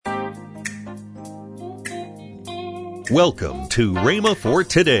Welcome to Rhema for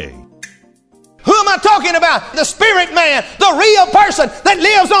Today. Who am I talking about? The spirit man, the real person that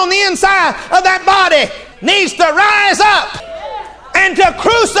lives on the inside of that body needs to rise up and to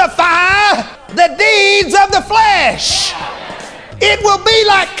crucify the deeds of the flesh. It will be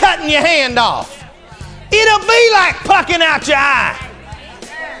like cutting your hand off. It'll be like plucking out your eye.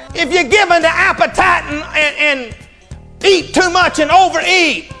 If you're given to appetite and eat too much and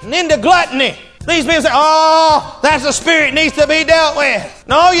overeat and into gluttony, these people say, oh, that's a spirit needs to be dealt with.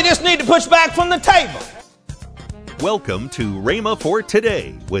 No, you just need to push back from the table. Welcome to Rhema for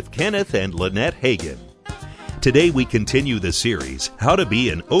Today with Kenneth and Lynette Hagin. Today we continue the series, How to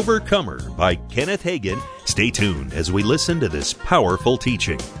Be an Overcomer by Kenneth Hagin. Stay tuned as we listen to this powerful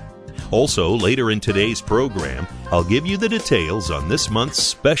teaching. Also, later in today's program, I'll give you the details on this month's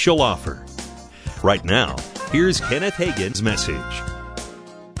special offer. Right now, here's Kenneth Hagin's message.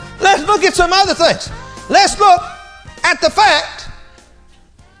 Let's look at some other things. Let's look at the fact,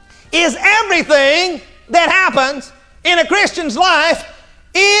 is everything that happens in a Christian's life,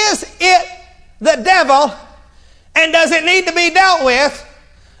 is it the devil, and does it need to be dealt with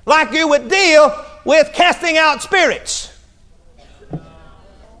like you would deal with casting out spirits?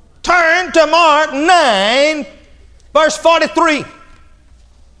 Turn to Mark 9, verse 43.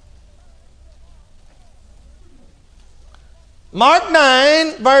 Mark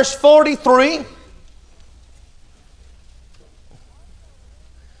 9, verse 43.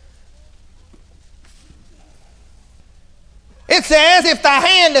 It says, if thy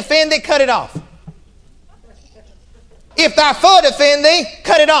hand offend thee, cut it off. If thy foot offend thee,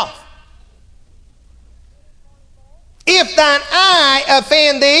 cut it off. If thine eye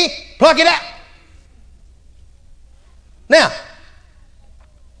offend thee, pluck it out. Now,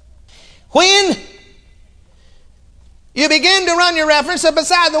 when you begin to run your reference, so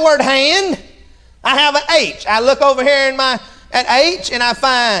beside the word hand, I have an H. I look over here at H and I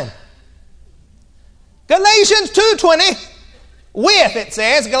find Galatians 2:20 with, it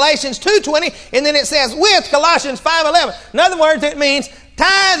says, Galatians 2:20, and then it says with Colossians 5:11. In other words, it means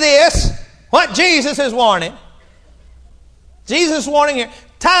tie this, what Jesus is warning. Jesus is warning here.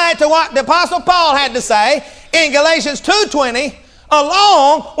 Tie it to what the Apostle Paul had to say in Galatians 2:20,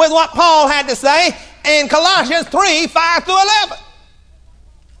 along with what Paul had to say in Colossians 3:5-11.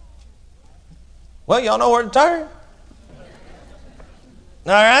 Well, y'all know where to turn.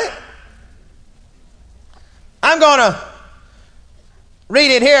 All right? I'm going to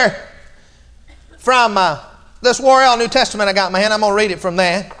read it here from this Worrell New Testament I got in my hand. I'm going to read it from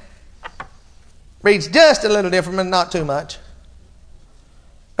there. Reads just a little different, but not too much.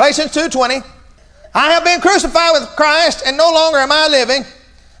 Galatians 2:20. I have been crucified with Christ, and no longer am I living,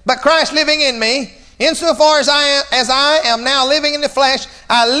 but Christ living in me. Insofar as I am now living in the flesh,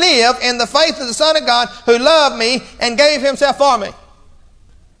 I live in the faith of the Son of God who loved me and gave himself for me.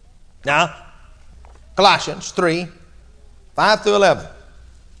 Now, Colossians 3:5-11.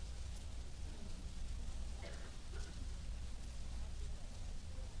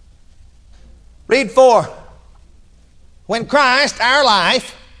 Read 4. When Christ, our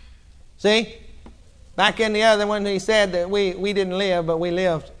life, see, back in the other one he said that we didn't live, but we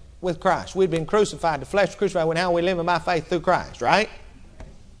lived with Christ. We've been crucified. The flesh was crucified with how we live by faith through Christ, right?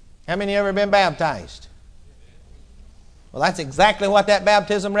 How many have ever been baptized? Well, that's exactly what that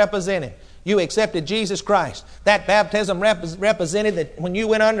baptism represented. You accepted Jesus Christ. That baptism represented that when you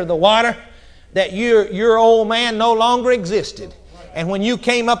went under the water, that your old man no longer existed. And when you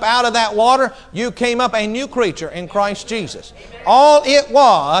came up out of that water, you came up a new creature in Christ Jesus. All it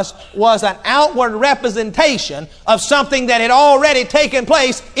was an outward representation of something that had already taken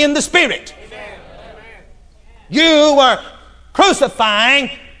place in the Spirit. You were crucifying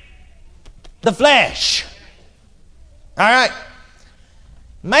the flesh. All right.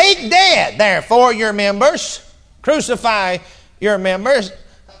 Make dead, therefore, your members. Crucify your members.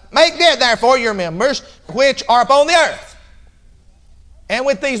 Make dead, therefore, your members which are upon the earth. And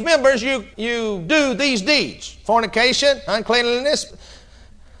with these members you do these deeds: fornication, uncleanliness,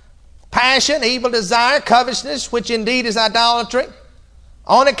 passion, evil desire, covetousness, which indeed is idolatry.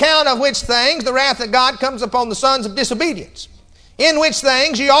 On account of which things the wrath of God comes upon the sons of disobedience. In which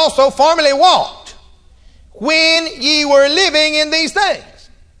things ye also formerly walked, when ye were living in these things.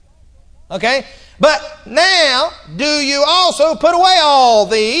 Okay? But now do you also put away all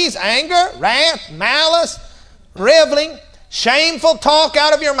these: anger, wrath, malice, reveling, shameful talk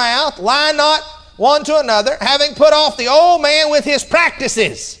out of your mouth. Lie not one to another, having put off the old man with his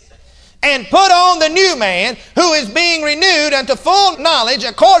practices, and put on the new man, who is being renewed unto full knowledge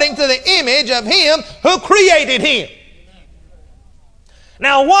according to the image of him who created him.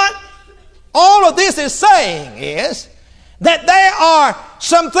 Now, what all of this is saying is that there are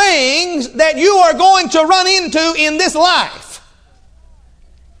some things that you are going to run into in this life,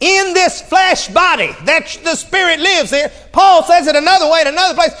 in this flesh body, that the Spirit lives here. Paul says it another way in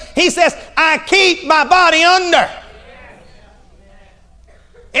another place. He says, I keep my body under.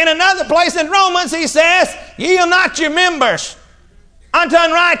 In another place in Romans, he says, yield not your members unto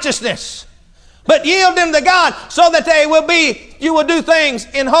unrighteousness, but yield them to God, so that you will do things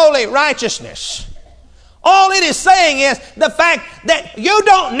in holy righteousness. All it is saying is the fact that you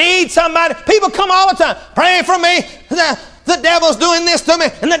don't need somebody. People come all the time, pray for me. The devil's doing this to me,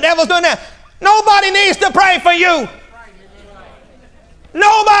 and the devil's doing that. Nobody needs to pray for you.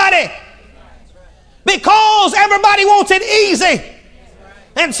 Nobody. Because everybody wants it easy.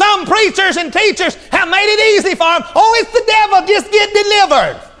 And some preachers and teachers have made it easy for them. Oh, it's the devil. Just get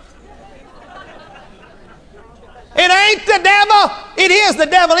delivered. It ain't the devil. It is the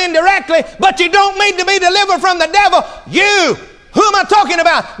devil indirectly, but you don't need to be delivered from the devil. You, who am I talking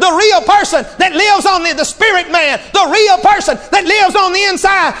about? The real person that lives on the spirit man, the real person that lives on the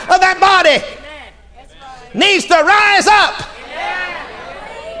inside of that body needs to rise up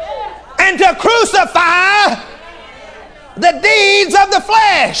and to crucify the deeds of the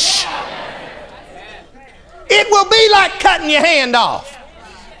flesh. It will be like cutting your hand off.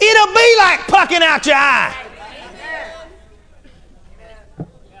 It'll be like plucking out your eye.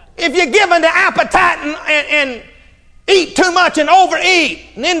 If you're given to appetite and eat too much and overeat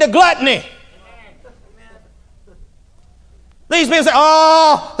and into gluttony. These people say,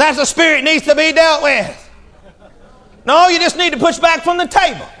 oh, that's a spirit needs to be dealt with. No, you just need to push back from the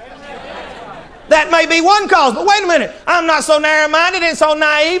table. That may be one cause, but wait a minute. I'm not so narrow-minded and so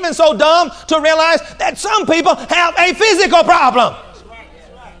naive and so dumb to realize that some people have a physical problem.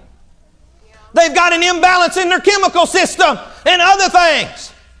 They've got an imbalance in their chemical system and other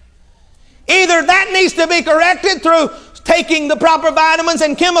things. Either that needs to be corrected through taking the proper vitamins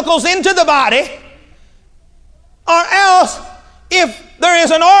and chemicals into the body, or else if there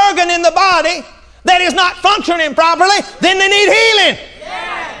is an organ in the body that is not functioning properly, then they need healing.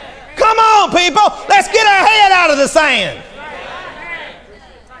 Yeah. Come on, people. Let's get our head out of the sand.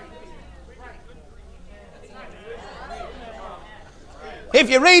 If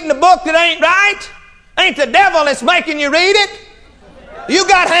you're reading a book that ain't right, ain't the devil that's making you read it. You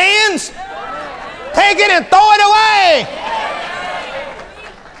got hands. Take it and throw it away.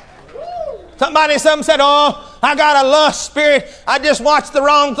 Somebody said, oh, I got a lust spirit. I just watched the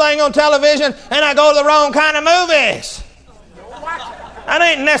wrong thing on television and I go to the wrong kind of movies. That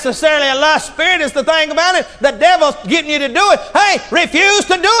ain't necessarily a lust spirit. It's the thing about it. The devil's getting you to do it. Hey, refuse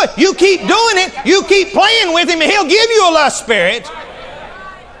to do it. You keep doing it. You keep playing with him and he'll give you a lust spirit.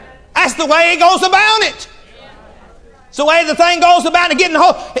 That's the way he goes about it. It's the way the thing goes about it, getting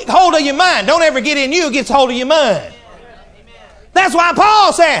hold of your mind. Don't ever get in you, it gets hold of your mind. That's why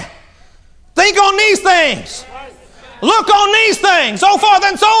Paul said, think on these things. Look on these things, so forth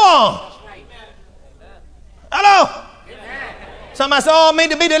and so on. Hello? Somebody said, oh, I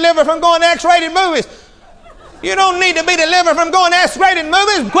need to be delivered from going to X-rated movies. You don't need to be delivered from going to X-rated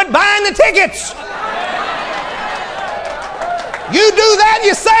movies. Quit buying the tickets. You do that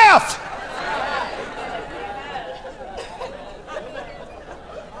yourself.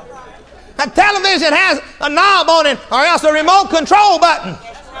 A television has a knob on it, or else a remote control button.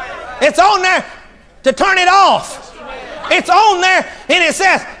 It's on there to turn it off. It's on there, and it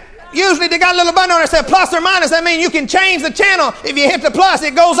says, usually they got a little button on it that says plus or minus. That means you can change the channel. If you hit the plus,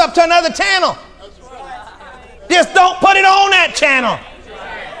 it goes up to another channel. Just don't put it on that channel.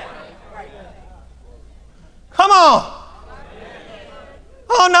 Come on.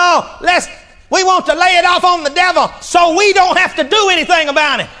 Oh no, we want to lay it off on the devil so we don't have to do anything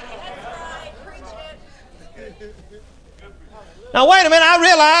about it. Now wait a minute, I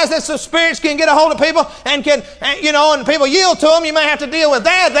realize that some spirits can get a hold of people and and people yield to them. You may have to deal with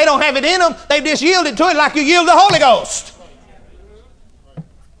that. They don't have it in them. They've just yielded to it like you yield to the Holy Ghost.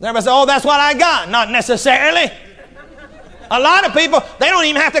 Everybody say, oh, that's what I got. Not necessarily. A lot of people, they don't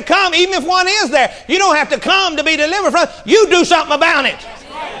even have to come, even if one is there. You don't have to come to be delivered from it. You do something about it.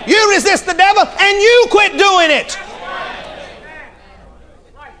 You resist the devil and you quit doing it.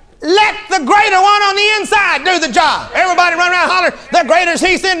 Let the greater one on the inside do the job. Everybody run around and holler, the greater is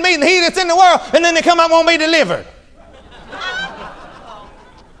he's in me than he that's in the world, and then they come up and won't be delivered.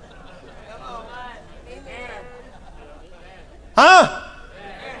 Huh?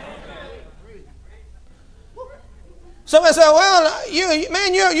 Somebody said, well,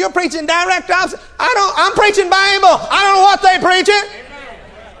 you're preaching direct opposite. I'm preaching Bible. I don't know what they preaching.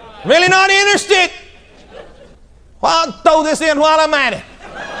 Really not interested. Well, I'll throw this in while I'm at it.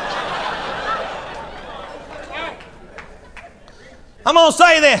 I'm going to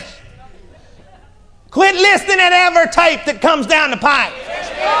say this. Quit listening to every tape that comes down the pipe.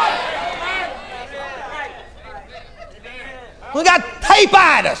 We got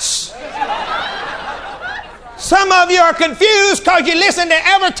tape-itis. Some of you are confused because you listen to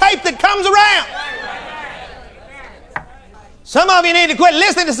every tape that comes around. Some of you need to quit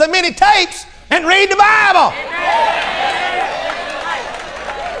listening to so many tapes and read the Bible.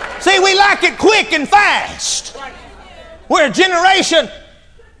 See, we like it quick and fast. We're a generation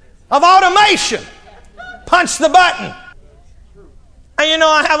of automation. Punch the button. And you know,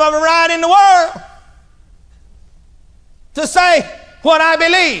 I have a right in the world to say what I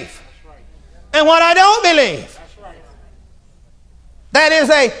believe and what I don't believe. That is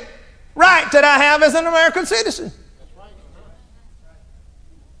a right that I have as an American citizen.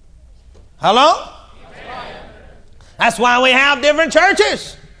 Hello? That's why we have different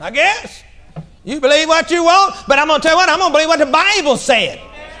churches, I guess. You believe what you want, but I'm going to tell you what, I'm going to believe what the Bible said.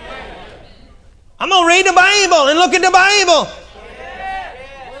 I'm going to read the Bible and look at the Bible.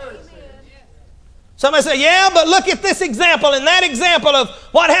 Somebody say, yeah, but look at this example and that example of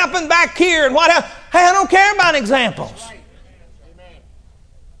what happened back here and what happened. Hey, I don't care about examples.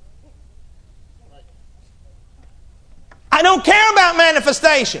 I don't care about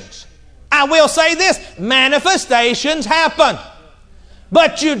manifestations. I will say this, manifestations happen.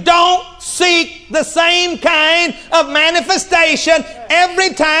 But you don't seek the same kind of manifestation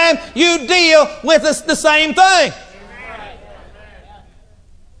every time you deal with the same thing.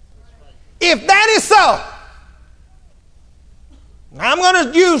 If that is so, I'm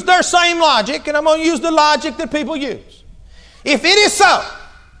going to use their same logic, and I'm going to use the logic that people use. If it is so,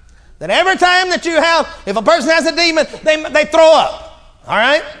 that every time that you have, if a person has a demon, they throw up. All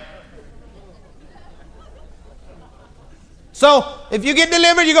right? So, if you get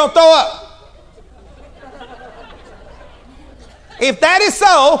delivered, you're going to throw up. If that is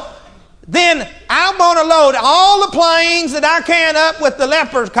so, then I'm going to load all the planes that I can up with the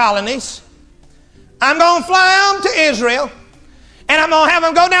leper colonies. I'm going to fly them to Israel. And I'm going to have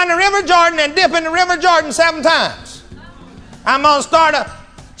them go down the River Jordan and dip in the River Jordan 7 times. I'm going to start a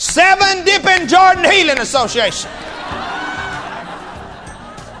 7 Dipping Jordan Healing Association.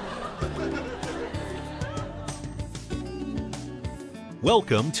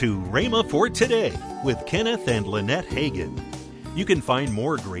 Welcome to Rhema for Today with Kenneth and Lynette Hagin. You can find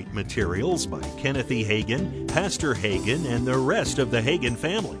more great materials by Kenneth E. Hagin, Pastor Hagin, and the rest of the Hagin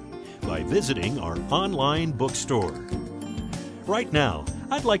family by visiting our online bookstore. Right now,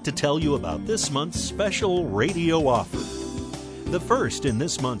 I'd like to tell you about this month's special radio offer. The first in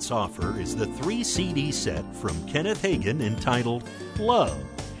this month's offer is the 3-CD set from Kenneth Hagin entitled Love,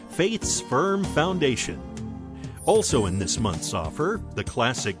 Faith's Firm Foundation. Also in this month's offer, the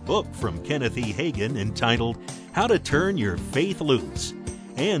classic book from Kenneth E. Hagin entitled How to Turn Your Faith Loose,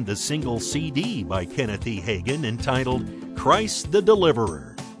 and the single CD by Kenneth E. Hagin entitled Christ the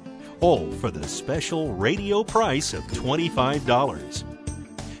Deliverer, all for the special radio price of $25.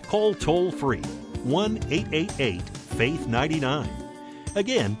 Call toll-free 1-888-FAITH-99.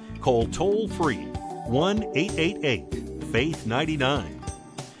 Again, call toll-free 1-888-FAITH-99.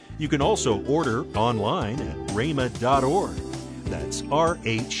 You can also order online at rhema.org. That's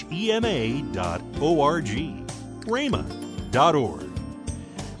RHEMA.org. Rhema.org.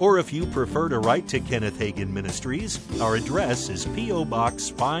 Or if you prefer to write to Kenneth Hagin Ministries, our address is P.O. Box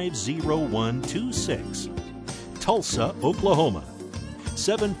 50126, Tulsa, Oklahoma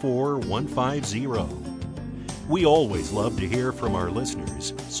 74150. We always love to hear from our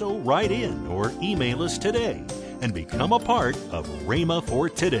listeners, so write in or email us today and become a part of Rhema for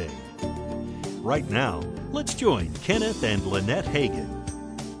Today. Right now, let's join Kenneth and Lynette Hagin.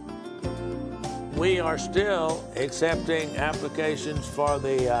 We are still accepting applications for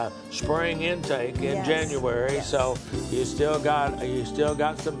the spring intake in January, so you still got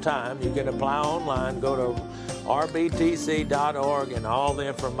some time. You can apply online. Go to rbtc.org, and all the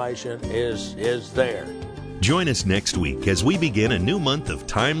information is there. Join us next week as we begin a new month of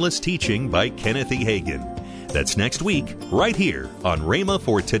timeless teaching by Kenneth E. Hagin. That's next week, right here on Rhema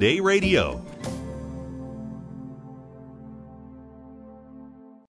for Today Radio.